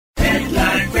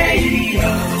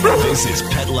This is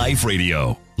Pet Life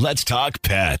Radio. Let's talk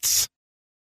pets.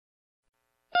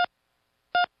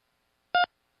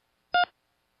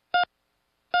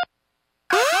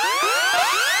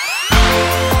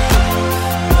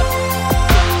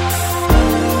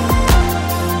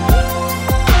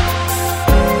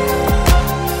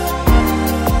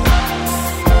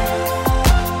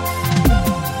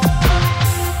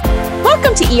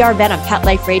 Welcome to ER Vet on Pet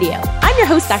Life Radio. I'm your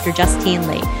host, Dr. Justine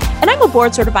Lee, and I'm a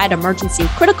board-certified emergency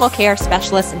critical care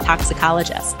specialist and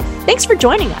toxicologist. Thanks for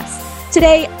joining us.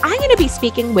 Today, I'm going to be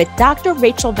speaking with Dr.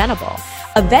 Rachel Venable,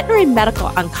 a veterinary medical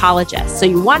oncologist. So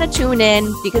you want to tune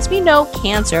in because we know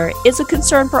cancer is a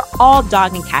concern for all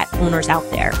dog and cat owners out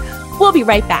there. We'll be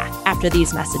right back after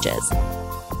these messages.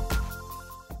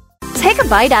 Take a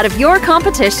bite out of your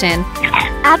competition.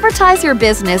 Advertise your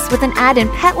business with an ad in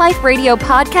Pet Life Radio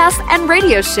podcasts and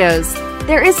radio shows.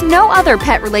 There is no other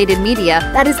pet-related media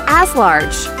that is as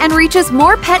large and reaches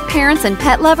more pet parents and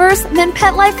pet lovers than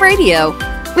Pet Life Radio.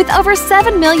 With over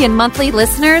 7 million monthly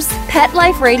listeners, Pet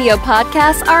Life Radio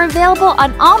podcasts are available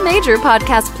on all major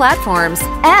podcast platforms,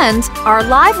 and our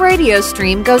live radio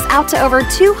stream goes out to over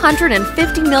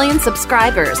 250 million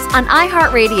subscribers on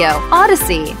iHeartRadio,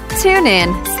 Odyssey,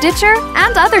 TuneIn, Stitcher,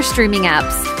 and other streaming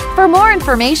apps. For more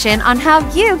information on how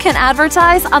you can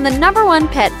advertise on the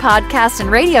 #1 pet podcast and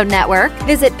radio network,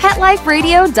 visit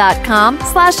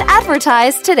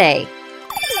PetLifeRadio.com/advertise today.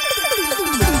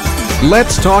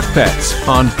 Let's Talk Pets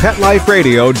on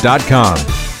PetLifeRadio.com.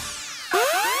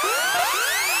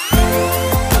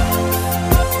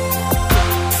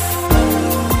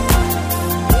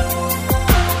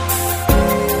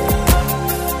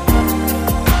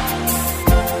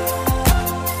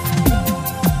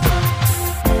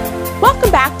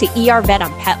 Welcome back to ER Vet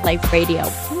on Pet Life Radio.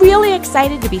 Really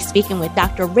excited to be speaking with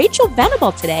Dr. Rachel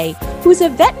Venable today, who's a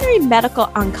veterinary medical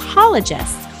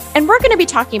oncologist. And we're going to be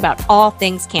talking about all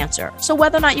things cancer. So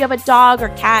whether or not you have a dog or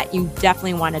cat, you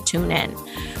definitely want to tune in.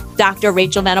 Dr.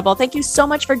 Rachel Venable, thank you so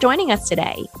much for joining us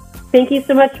today. Thank you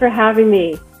so much for having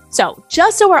me. So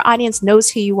just so our audience knows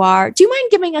who you are, do you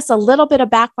mind giving us a little bit of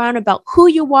background about who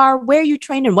you are, where you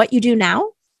train, and what you do now?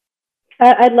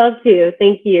 I'd love to.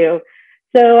 Thank you.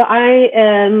 So I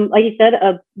am, like you said,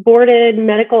 a boarded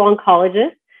medical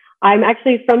oncologist. I'm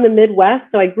actually from the Midwest,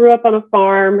 so I grew up on a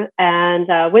farm and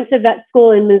went to vet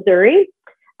school in Missouri.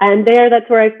 And that's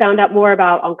where I found out more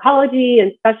about oncology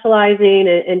and specializing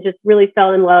and just really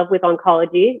fell in love with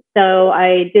oncology. So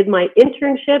I did my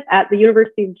internship at the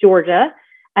University of Georgia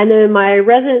and then my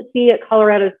residency at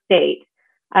Colorado State.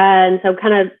 And so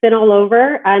kind of been all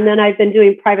over. And then I've been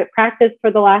doing private practice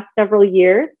for the last several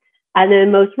years. And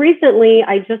then most recently,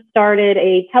 I just started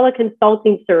a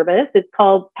teleconsulting service. It's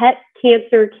called Pet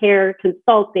Cancer Care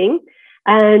Consulting.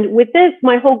 And with this,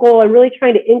 my whole goal, I'm really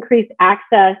trying to increase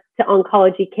access to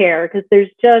oncology care because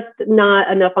there's just not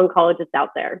enough oncologists out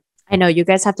there. I know you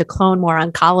guys have to clone more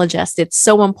oncologists. It's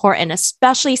so important,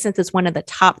 especially since it's one of the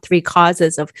top 3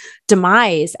 causes of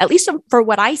demise, at least for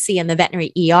what I see in the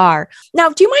veterinary ER. Now,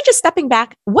 do you mind just stepping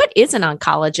back? What is an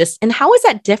oncologist and how is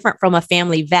that different from a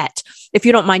family vet? If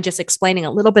you don't mind just explaining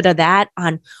a little bit of that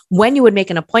on when you would make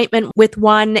an appointment with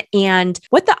one and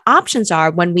what the options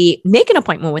are when we make an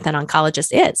appointment with an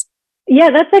oncologist is.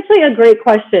 Yeah, that's actually a great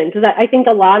question because I think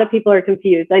a lot of people are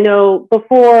confused. I know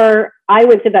before I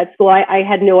went to vet school, I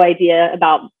had no idea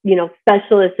about,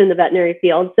 specialists in the veterinary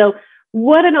field. So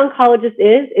what an oncologist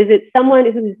is it's someone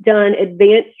who's done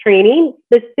advanced training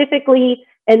specifically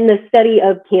in the study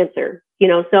of cancer.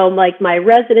 So like my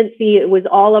residency, it was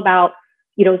all about,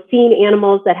 seeing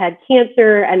animals that had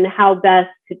cancer and how best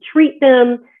to treat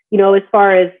them. As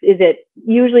far as is it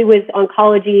usually with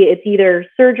oncology, it's either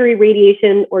surgery,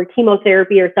 radiation, or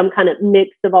chemotherapy, or some kind of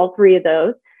mix of all 3 of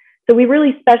those. So we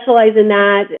really specialize in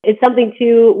that. It's something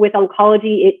too with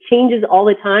oncology. It changes all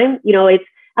the time. It's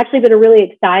actually been a really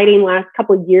exciting last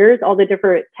couple of years, all the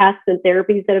different tests and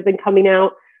therapies that have been coming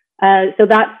out. So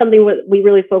that's something we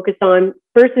really focus on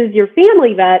versus your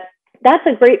family vet. That's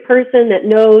a great person that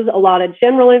knows a lot of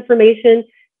general information.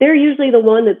 They're usually the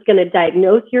one that's going to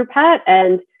diagnose your pet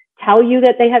and tell you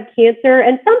that they have cancer.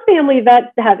 And some family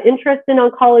vets have interest in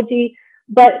oncology,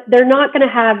 but they're not going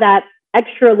to have that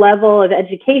extra level of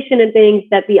education and things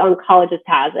that the oncologist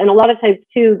has. And a lot of times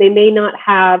too, they may not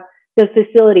have the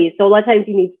facilities. So a lot of times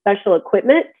you need special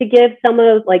equipment to give some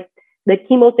of like the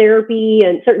chemotherapy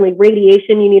and certainly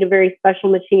radiation. You need a very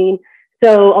special machine.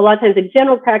 So a lot of times in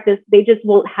general practice, they just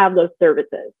won't have those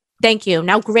services. Thank you.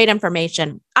 Now, great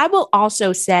information. I will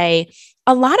also say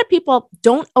a lot of people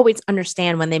don't always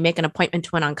understand when they make an appointment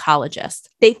to an oncologist.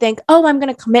 They think, oh, I'm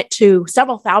going to commit to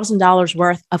several $1,000s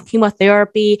worth of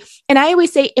chemotherapy. And I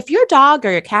always say, if your dog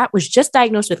or your cat was just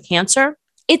diagnosed with cancer,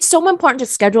 it's so important to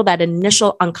schedule that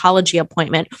initial oncology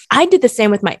appointment. I did the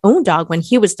same with my own dog when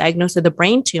he was diagnosed with a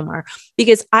brain tumor,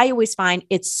 because I always find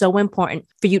it's so important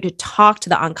for you to talk to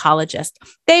the oncologist.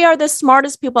 They are the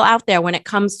smartest people out there when it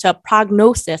comes to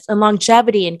prognosis and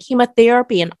longevity and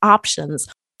chemotherapy and options.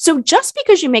 So just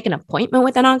because you make an appointment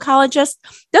with an oncologist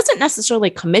doesn't necessarily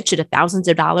commit you to thousands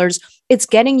of dollars. It's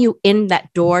getting you in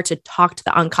that door to talk to the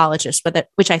oncologist,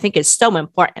 which I think is so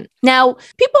important. Now,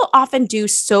 people often do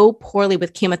so poorly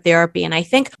with chemotherapy, and I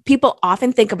think people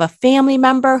often think of a family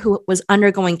member who was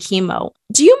undergoing chemo.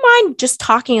 Do you mind just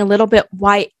talking a little bit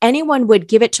why anyone would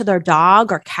give it to their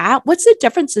dog or cat? What's the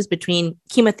differences between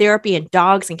chemotherapy in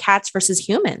dogs and cats versus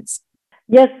humans?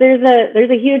 Yes, there's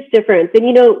a huge difference.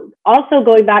 And, also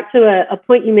going back to a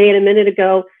point you made a minute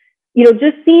ago,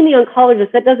 just seeing the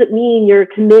oncologist, that doesn't mean you're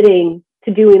committing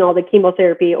to doing all the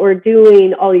chemotherapy or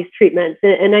doing all these treatments.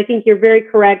 And I think you're very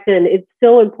correct. And it's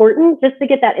so important just to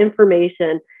get that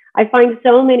information. I find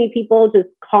so many people just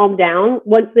calm down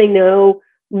once they know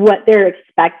what they're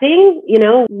expecting,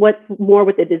 what's more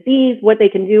with the disease, what they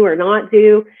can do or not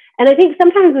do. And I think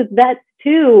sometimes with vets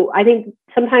too, I think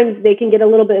sometimes they can get a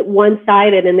little bit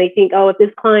one-sided and they think, oh, if this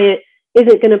client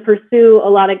isn't going to pursue a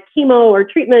lot of chemo or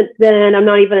treatments, then I'm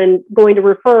not even going to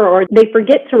refer, or they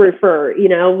forget to refer.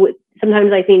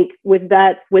 Sometimes I think with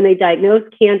vets, when they diagnose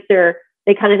cancer,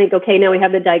 they kind of think, okay, now we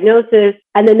have the diagnosis,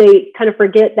 and then they kind of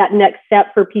forget that next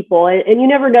step for people. And you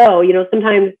never know,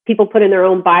 sometimes people put in their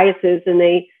own biases and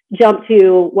they jump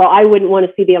to, well, I wouldn't want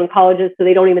to see the oncologist, so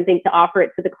they don't even think to offer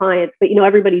it to the clients. But,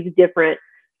 everybody's different.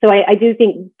 So I do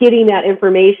think getting that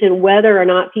information, whether or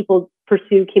not people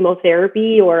pursue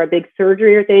chemotherapy or a big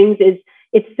surgery or things,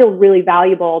 it's still really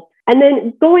valuable. And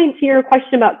then going to your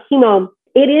question about chemo,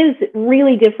 it is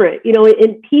really different.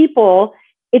 In people,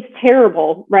 it's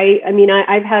terrible, right? I mean,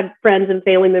 I've had friends and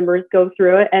family members go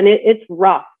through it, and it's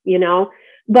rough,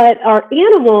 But our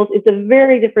animals, it's a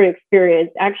very different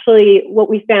experience. Actually, what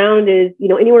we found is,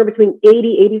 anywhere between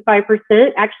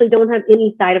 80-85% actually don't have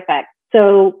any side effects.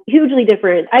 So hugely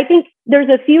different. I think there's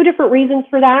a few different reasons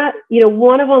for that.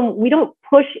 One of them, we don't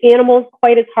push animals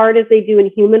quite as hard as they do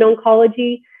in human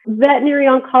oncology. Veterinary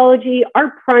oncology,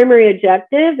 our primary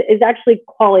objective is actually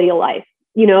quality of life,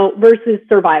 versus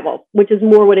survival, which is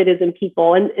more what it is in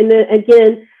people. And then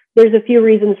again, there's a few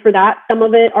reasons for that. Some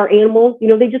of it are animals,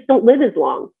 they just don't live as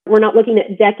long. We're not looking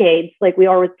at decades like we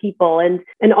are with people.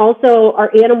 And also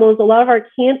our animals, a lot of our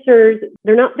cancers,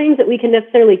 they're not things that we can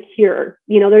necessarily cure.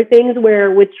 They're things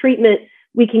where with treatment,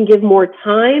 we can give more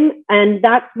time. And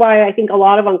that's why I think a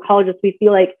lot of oncologists, we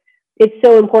feel like it's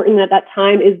so important that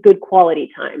time is good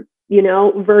quality time,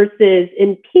 versus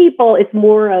in people, it's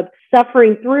more of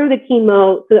suffering through the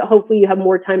chemo so that hopefully you have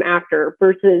more time after,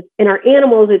 versus in our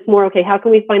animals, it's more, okay, how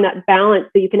can we find that balance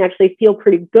so you can actually feel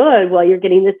pretty good while you're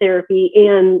getting the therapy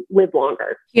and live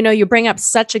longer? You bring up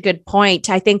such a good point.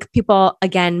 I think people,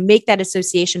 again, make that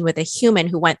association with a human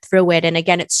who went through it. And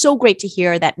again, it's so great to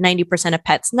hear that 90% of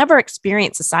pets never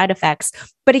experience the side effects.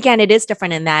 But again, it is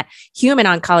different in that human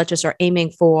oncologists are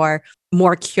aiming for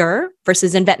more cure,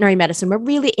 versus in veterinary medicine, we're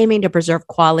really aiming to preserve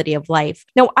quality of life.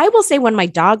 Now, I will say when my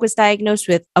dog was diagnosed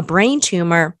with a brain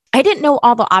tumor, I didn't know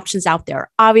all the options out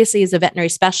there. Obviously, as a veterinary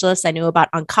specialist, I knew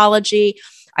about oncology,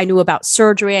 I knew about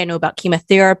surgery, I knew about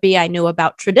chemotherapy, I knew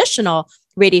about traditional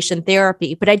radiation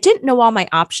therapy, but I didn't know all my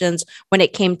options when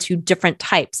it came to different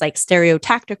types like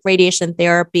stereotactic radiation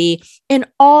therapy and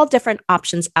all different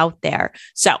options out there.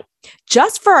 So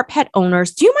just for our pet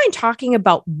owners, do you mind talking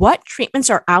about what treatments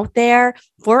are out there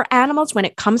for animals when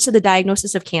it comes to the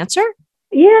diagnosis of cancer?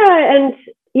 Yeah,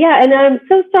 and I'm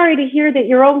so sorry to hear that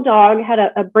your own dog had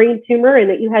a brain tumor and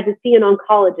that you had to see an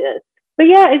oncologist. But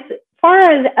yeah, as far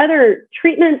as other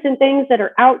treatments and things that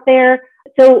are out there,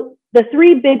 so the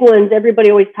three big ones everybody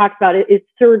always talks about is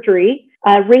surgery,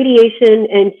 radiation,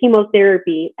 and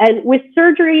chemotherapy. And with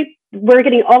surgery, we're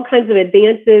getting all kinds of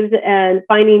advances and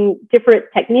finding different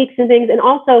techniques and things. And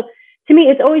also, to me,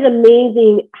 it's always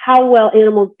amazing how well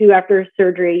animals do after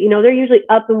surgery. They're usually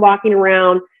up and walking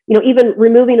around, even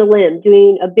removing a limb,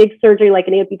 doing a big surgery like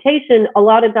an amputation. A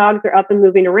lot of dogs are up and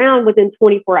moving around within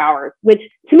 24 hours, which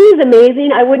to me is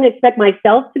amazing. I wouldn't expect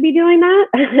myself to be doing that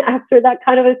after that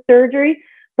kind of a surgery.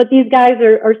 But these guys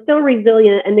are so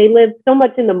resilient and they live so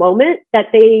much in the moment that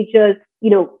they just,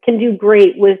 can do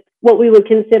great with what we would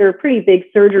consider pretty big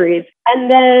surgeries.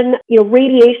 And then,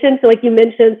 radiation. So like you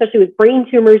mentioned, especially with brain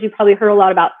tumors, you probably heard a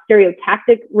lot about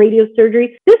stereotactic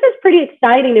radiosurgery. This is pretty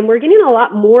exciting. And we're getting a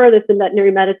lot more of this in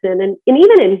veterinary medicine. And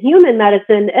even in human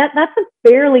medicine, that's a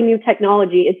fairly new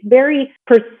technology. It's very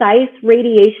precise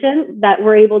radiation that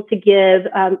we're able to give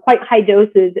quite high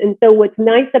doses. And so what's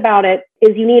nice about it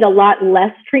is you need a lot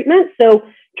less treatment. So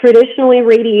traditionally,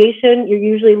 radiation, you're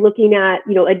usually looking at,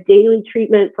 a daily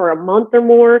treatment for a month or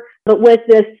more. But with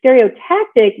this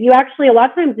stereotactic, you actually, a lot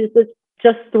of times, it's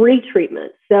just 3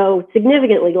 treatments, so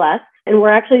significantly less. And we're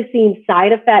actually seeing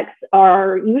side effects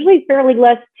are usually fairly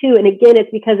less too. And again, it's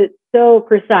because it's so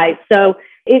precise. So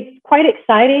it's quite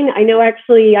exciting. I know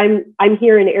actually I'm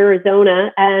here in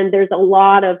Arizona, and there's a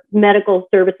lot of medical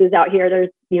services out here. There's,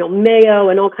 Mayo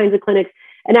and all kinds of clinics.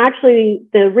 And actually,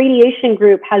 the radiation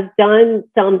group has done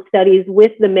some studies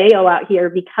with the Mayo out here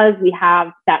because we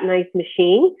have that nice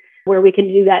machine where we can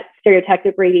do that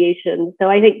stereotactic radiation. So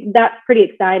I think that's pretty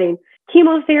exciting.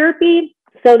 Chemotherapy,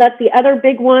 so that's the other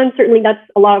big one. Certainly, that's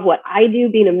a lot of what I do,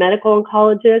 being a medical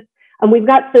oncologist. We've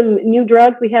got some new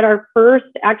drugs. We had our first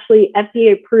actually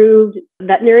FDA-approved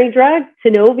veterinary drug,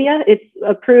 Tanovea. It's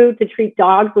approved to treat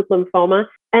dogs with lymphoma.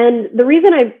 And the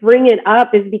reason I bring it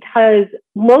up is because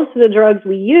most of the drugs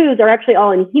we use are actually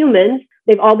all in humans.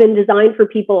 They've all been designed for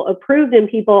people, approved in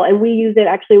people, and we use it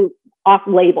actually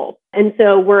off-label. And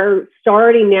so we're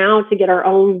starting now to get our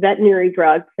own veterinary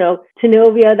drugs. So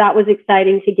Tanovea, that was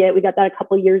exciting to get. We got that a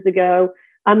couple of years ago.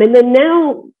 And then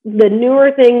now the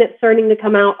newer thing that's starting to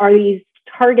come out are these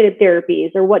targeted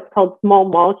therapies, or what's called small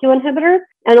molecule inhibitors.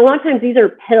 And a lot of times these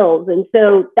are pills. And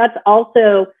so that's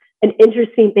also an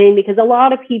interesting thing because a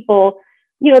lot of people,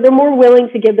 they're more willing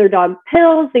to give their dog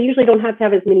pills. They usually don't have to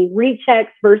have as many rechecks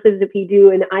versus if you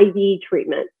do an IV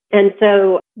treatment. And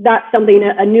so that's something,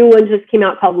 a new one just came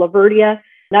out called Laverdia.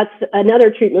 That's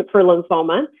another treatment for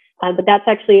lymphoma. But that's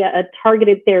actually a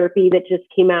targeted therapy that just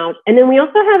came out. And then we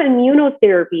also have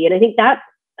immunotherapy. And I think that's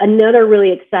another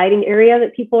really exciting area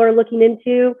that people are looking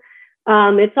into.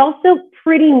 It's also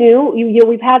pretty new.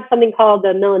 We've had something called the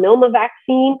melanoma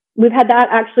vaccine. We've had that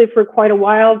actually for quite a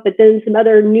while, but then some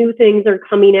other new things are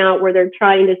coming out where they're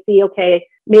trying to see, okay,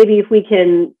 maybe if we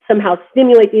can somehow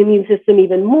stimulate the immune system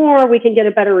even more, we can get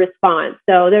a better response.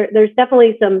 So there's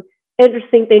definitely some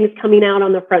interesting things coming out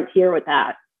on the frontier with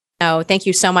that. Oh, thank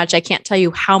you so much. I can't tell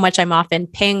you how much I'm often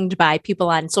pinged by people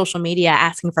on social media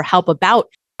asking for help about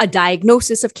a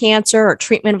diagnosis of cancer or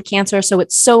treatment of cancer. So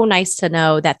it's so nice to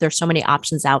know that there's so many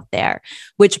options out there,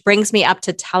 which brings me up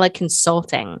to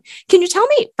teleconsulting. Can you tell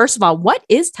me, first of all, what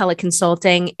is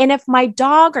teleconsulting? And if my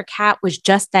dog or cat was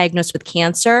just diagnosed with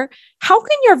cancer, how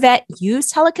can your vet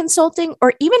use teleconsulting,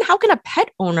 or even how can a pet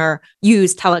owner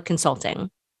use teleconsulting?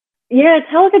 Yeah,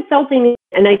 teleconsulting,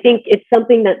 and I think it's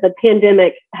something that the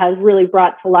pandemic has really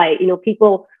brought to light.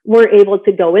 People weren't able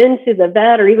to go into the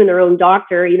vet or even their own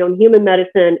doctor. In human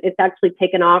medicine, it's actually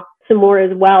taken off some more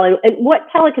as well. And what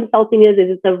teleconsulting is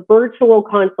it's a virtual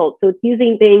consult. So it's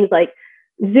using things like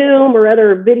Zoom or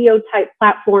other video type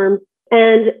platforms.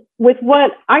 And with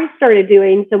what I started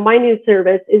doing, so my new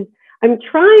service is I'm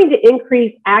trying to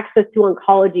increase access to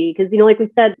oncology because, like we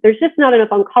said, there's just not enough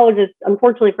oncologists,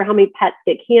 unfortunately, for how many pets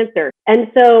get cancer.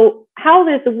 And so how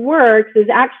this works is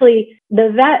actually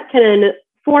the vet can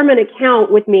form an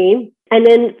account with me, and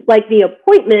then like the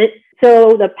appointment.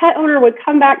 So the pet owner would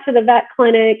come back to the vet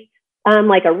clinic,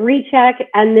 like a recheck,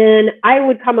 and then I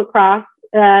would come across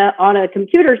on a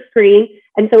computer screen.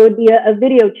 And so it would be a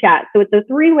video chat. So it's a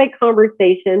 3-way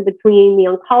conversation between the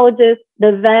oncologist,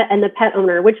 the vet, and the pet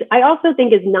owner, which I also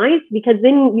think is nice because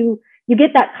then you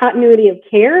get that continuity of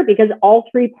care because all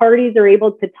 3 parties are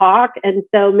able to talk. And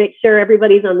so make sure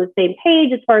everybody's on the same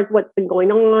page as far as what's been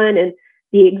going on and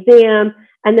the exam.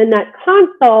 And then that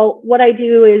consult, what I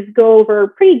do is go over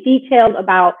pretty detailed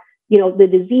about, the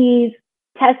disease,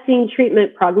 testing,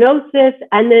 treatment, prognosis,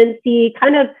 and then see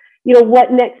kind of,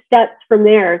 what next steps from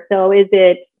there. So is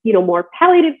it, more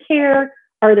palliative care?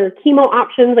 Are there chemo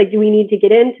options? Like, do we need to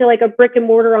get into like a brick and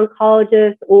mortar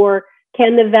oncologist, or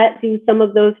can the vet do some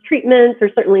of those treatments, or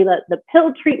certainly the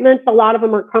pill treatments? A lot of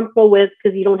them are comfortable with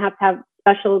because you don't have to have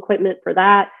special equipment for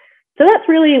that. So that's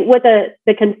really what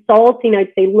the consulting,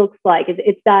 I'd say, looks like.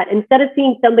 It's that instead of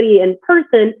seeing somebody in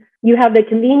person, you have the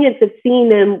convenience of seeing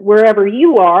them wherever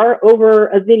you are over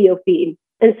a video feed.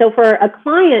 And so for a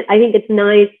client, I think it's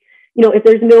nice, if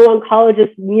there's no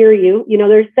oncologist near you,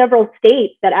 there's several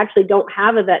states that actually don't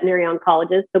have a veterinary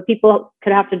oncologist. So people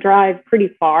could have to drive pretty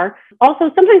far.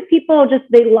 Also, sometimes people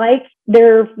they like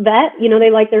their vet, they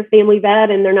like their family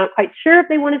vet, and they're not quite sure if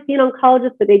they want to see an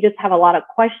oncologist, but they just have a lot of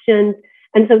questions.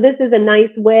 And so this is a nice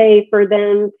way for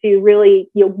them to really,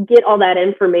 get all that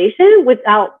information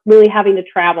without really having to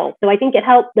travel. So I think it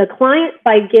helps the client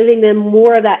by giving them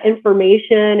more of that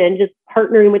information and just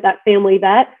partnering with that family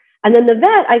vet. And then the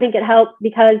vet, I think it helps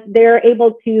because they're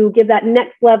able to give that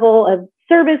next level of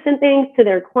service and things to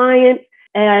their clients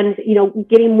and,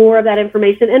 getting more of that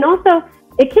information. And also,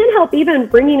 it can help even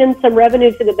bringing in some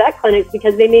revenue to the vet clinics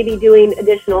because they may be doing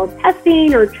additional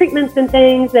testing or treatments and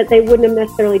things that they wouldn't have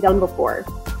necessarily done before.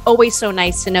 Always so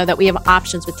nice to know that we have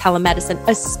options with telemedicine,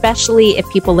 especially if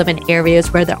people live in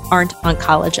areas where there aren't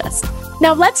oncologists.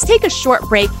 Now let's take a short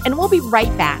break and we'll be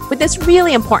right back with this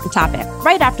really important topic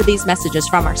right after these messages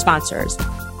from our sponsors.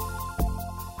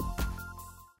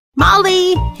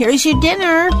 Molly, here's your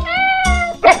dinner.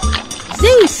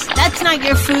 Zeus, that's not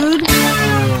your food.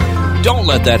 Don't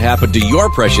let that happen to your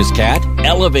precious cat.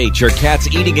 Elevate your cat's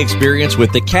eating experience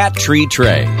with the Cat Tree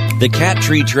Tray. The Cat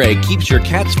Tree Tray keeps your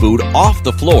cat's food off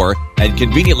the floor and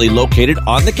conveniently located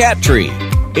on the cat tree.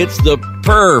 It's the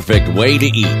perfect way to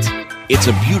eat. It's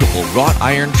a beautiful wrought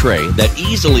iron tray that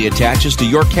easily attaches to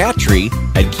your cat tree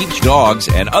and keeps dogs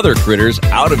and other critters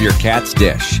out of your cat's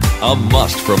dish. A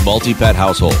must for multi-pet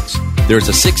households. There's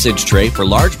a 6-inch tray for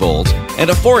large bowls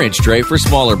and a 4-inch tray for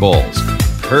smaller bowls.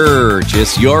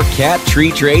 Purchase your Cat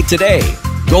Tree Tray today.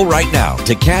 Go right now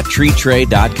to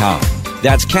cattreetray.com.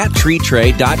 That's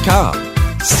cattreetray.com.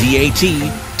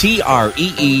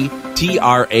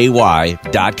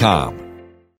 cattreetray.com.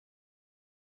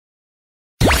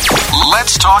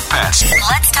 Let's talk pets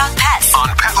Let's talk pets on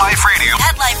Pet Life Radio.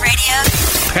 Pet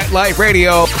Life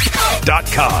Radio.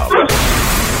 PetLifeRadio.com.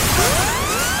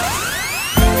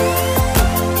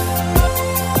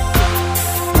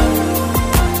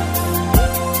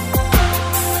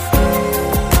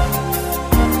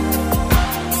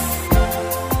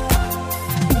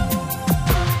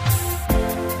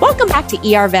 Welcome back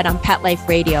to ER Vet on Pet Life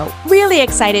Radio. Really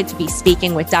excited to be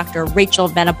speaking with Dr. Rachel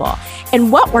Venable.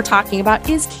 And what we're talking about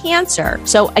is cancer.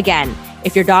 So again,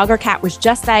 if your dog or cat was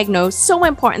just diagnosed, so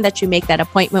important that you make that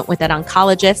appointment with an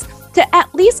oncologist to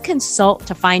at least consult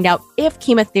to find out if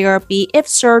chemotherapy, if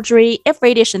surgery, if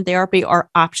radiation therapy are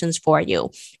options for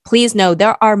you. Please know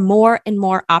there are more and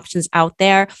more options out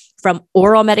there, from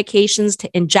oral medications to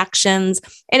injections.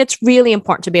 And it's really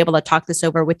important to be able to talk this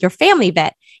over with your family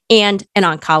vet and an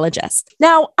oncologist.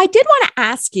 Now, I did want to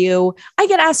ask you, I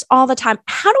get asked all the time,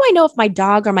 how do I know if my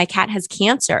dog or my cat has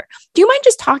cancer? Do you mind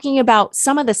just talking about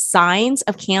some of the signs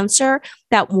of cancer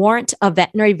that warrant a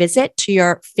veterinary visit to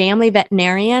your family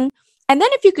veterinarian? And then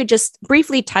if you could just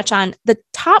briefly touch on the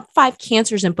top 5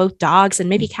 cancers in both dogs and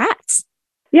maybe cats.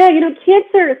 Yeah,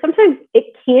 cancer, sometimes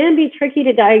it can be tricky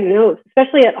to diagnose,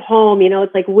 especially at home.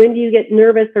 It's like, when do you get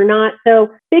nervous or not? So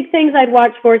big things I'd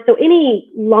watch for. So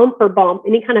any lump or bump,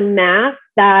 any kind of mass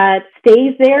that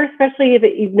stays there, especially if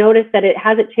you've noticed that it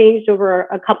hasn't changed over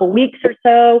a couple weeks or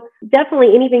so.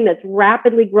 Definitely anything that's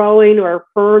rapidly growing or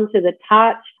firm to the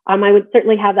touch. I would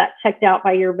certainly have that checked out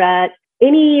by your vet.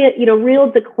 Any,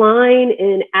 real decline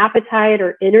in appetite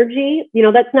or energy,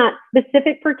 that's not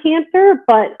specific for cancer,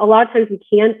 but a lot of times we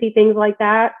can see things like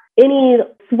that. Any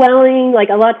swelling, like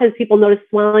a lot of times people notice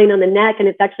swelling on the neck and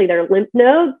it's actually their lymph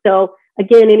nodes. So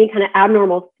again, any kind of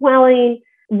abnormal swelling,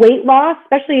 weight loss,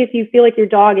 especially if you feel like your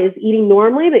dog is eating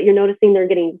normally, but you're noticing they're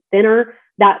getting thinner.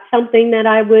 That's something that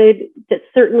I would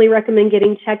certainly recommend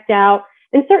getting checked out.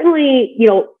 And certainly,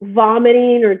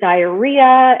 vomiting or diarrhea,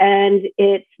 and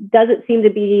it doesn't seem to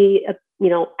be,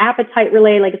 appetite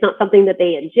related, like it's not something that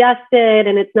they ingested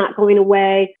and it's not going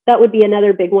away. That would be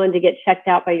another big one to get checked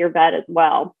out by your vet as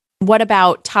well. What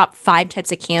about top 5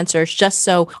 types of cancers, just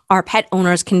so our pet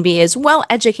owners can be as well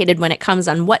educated when it comes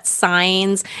on what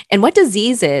signs and what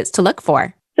diseases to look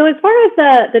for? So as far as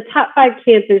the top 5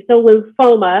 cancers, so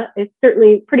lymphoma is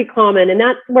certainly pretty common, and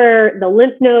that's where the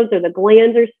lymph nodes or the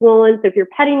glands are swollen. So if you're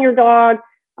petting your dog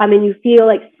and you feel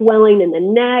like swelling in the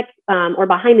neck or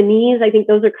behind the knees, I think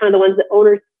those are kind of the ones that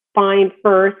owners find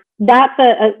first. That's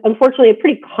unfortunately a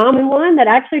pretty common one that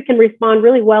actually can respond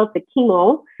really well to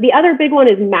chemo. The other big one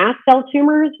is mast cell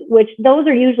tumors, which those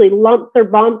are usually lumps or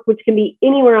bumps, which can be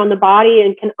anywhere on the body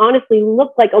and can honestly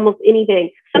look like almost anything.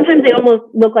 Sometimes they almost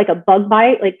look like a bug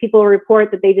bite. Like people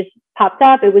report that they just popped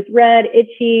up. It was red,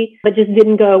 itchy, but just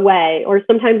didn't go away. Or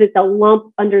sometimes it's a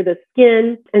lump under the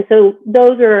skin. And so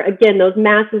those are, again, those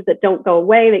masses that don't go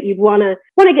away that you'd want to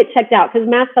get checked out, because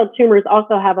mast cell tumors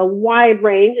also have a wide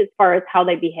range as far as how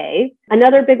they behave.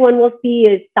 Another big one we'll see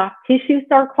is soft tissue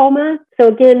sarcoma. So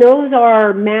again, those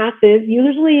are massive,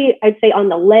 usually I'd say on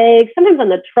the legs, sometimes on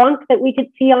the trunk that we could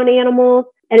see on animals.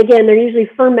 And again, they're usually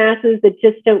firm masses that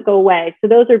just don't go away. So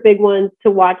those are big ones to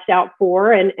watch out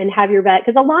for and have your vet,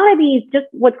 because a lot of these, just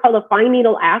what's called a fine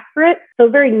needle aspirate, so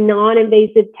very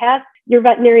non-invasive test your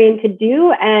veterinarian could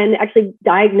do and actually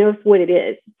diagnose what it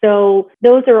is. So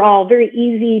those are all very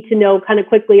easy to know kind of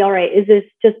quickly. All right, is this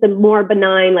just a more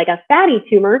benign, like a fatty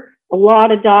tumor? A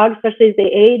lot of dogs, especially as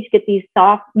they age, get these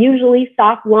usually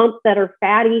soft lumps that are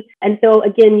fatty. And so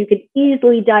again, you could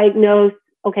easily diagnose,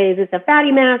 okay, is this a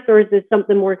fatty mass or is this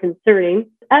something more concerning?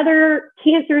 Other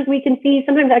cancers we can see,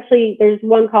 sometimes actually there's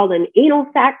one called an anal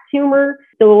sac tumor.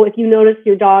 So if you notice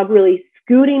your dog really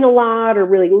scooting a lot or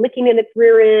really licking at its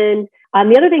rear end.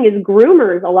 The other thing is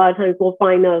groomers, a lot of times we'll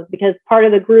find those, because part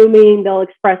of the grooming, they'll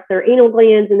express their anal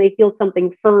glands and they feel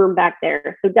something firm back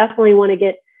there. So definitely want to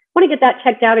get that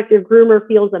checked out if your groomer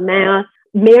feels a mass.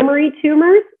 Mammary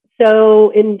tumors, so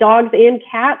in dogs and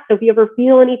cats. So if you ever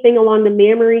feel anything along the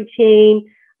mammary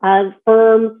chain,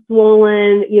 firm,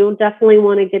 swollen, you'll definitely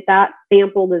want to get that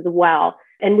sampled as well.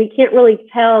 And we can't really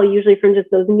tell usually from just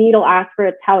those needle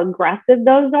aspirates how aggressive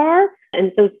those are.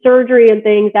 And so surgery and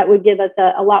things, that would give us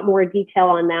a lot more detail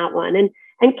on that one. And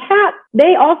cats,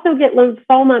 they also get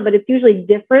lymphoma, but it's usually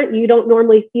different. You don't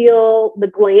normally feel the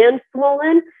gland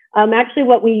swollen. Actually,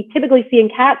 what we typically see in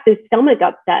cats is stomach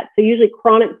upset. So usually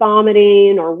chronic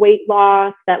vomiting or weight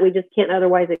loss that we just can't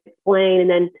otherwise explain. And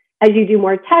then as you do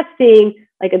more testing,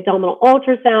 like abdominal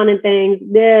ultrasound and things,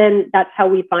 then that's how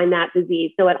we find that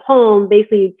disease. So at home,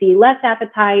 basically you'd see less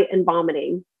appetite and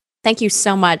vomiting. Thank you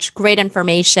so much. Great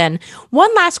information.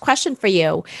 One last question for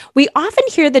you. We often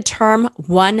hear the term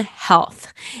One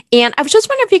Health, and I was just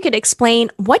wondering if you could explain,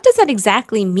 what does that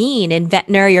exactly mean in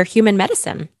veterinary or human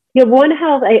medicine? Yeah, One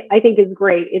Health, I think is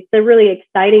great. It's a really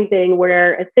exciting thing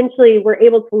where essentially we're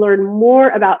able to learn more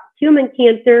about human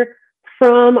cancer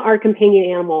from our companion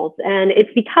animals. And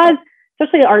it's because,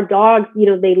 especially our dogs,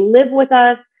 they live with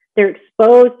us, they're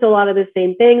exposed to a lot of the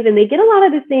same things, and they get a lot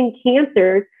of the same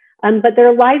cancers. But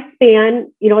their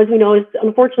lifespan, as we know, is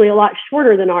unfortunately a lot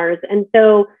shorter than ours. And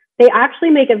so they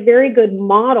actually make a very good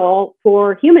model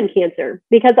for human cancer,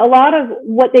 because a lot of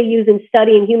what they use in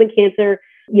studying human cancer,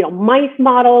 mice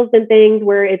models and things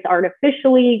where it's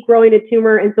artificially growing a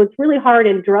tumor. And so it's really hard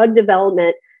in drug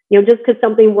development, just because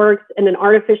something works in an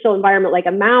artificial environment like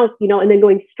a mouse, and then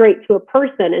going straight to a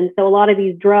person. And so a lot of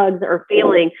these drugs are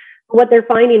failing. What they're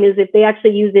finding is if they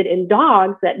actually use it in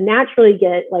dogs that naturally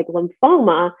get like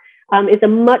lymphoma, it's a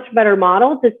much better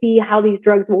model to see how these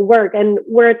drugs will work. And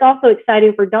where it's also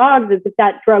exciting for dogs is if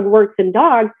that drug works in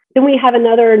dogs, then we have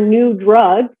another new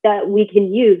drug that we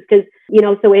can use, because,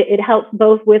 so it helps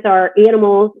both with our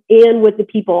animals and with the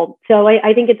people. So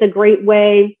I think it's a great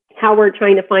way how we're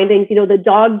trying to find things. The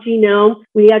dog genome,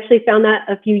 we actually found that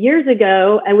a few years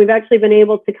ago, and we've actually been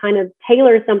able to kind of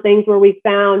tailor some things where we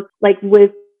found, like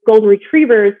with golden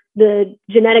retrievers, the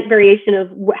genetic variation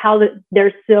of how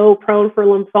they're so prone for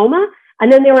lymphoma.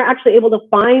 And then they were actually able to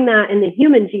find that in the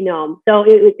human genome. So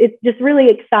it's just really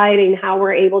exciting how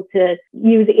we're able to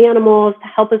use animals to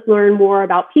help us learn more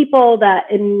about people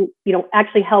that,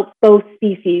 actually helps both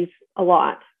species a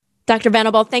lot. Dr.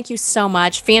 Venable, thank you so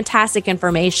much. Fantastic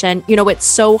information. It's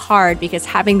so hard because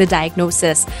having the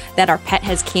diagnosis that our pet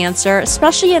has cancer,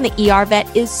 especially in the ER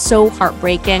vet, is so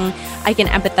heartbreaking. I can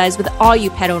empathize with all you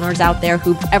pet owners out there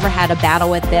who've ever had a battle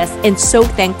with this, and so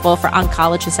thankful for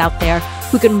oncologists out there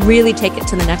who can really take it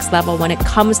to the next level when it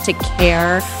comes to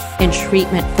care and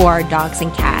treatment for our dogs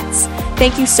and cats.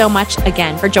 Thank you so much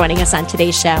again for joining us on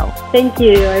today's show. Thank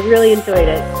you. I really enjoyed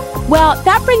it. Well,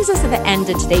 that brings us to the end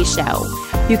of today's show.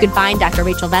 You can find Dr.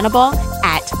 Rachel Venable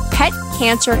at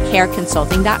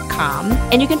petcancercareconsulting.com,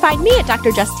 and you can find me at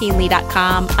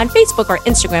drjustinelee.com, on Facebook or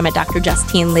Instagram at Dr.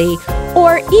 Justine Lee,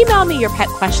 or email me your pet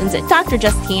questions at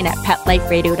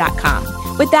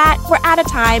drjustine@petliferadio.com. With that, we're out of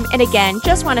time, and again,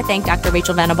 just want to thank Dr.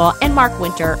 Rachel Venable and Mark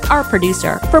Winter, our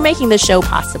producer, for making the show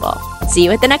possible. See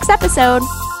you at the next episode.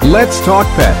 Let's Talk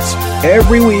Pets,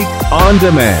 every week on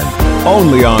demand,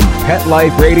 only on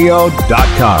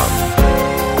PetLifeRadio.com.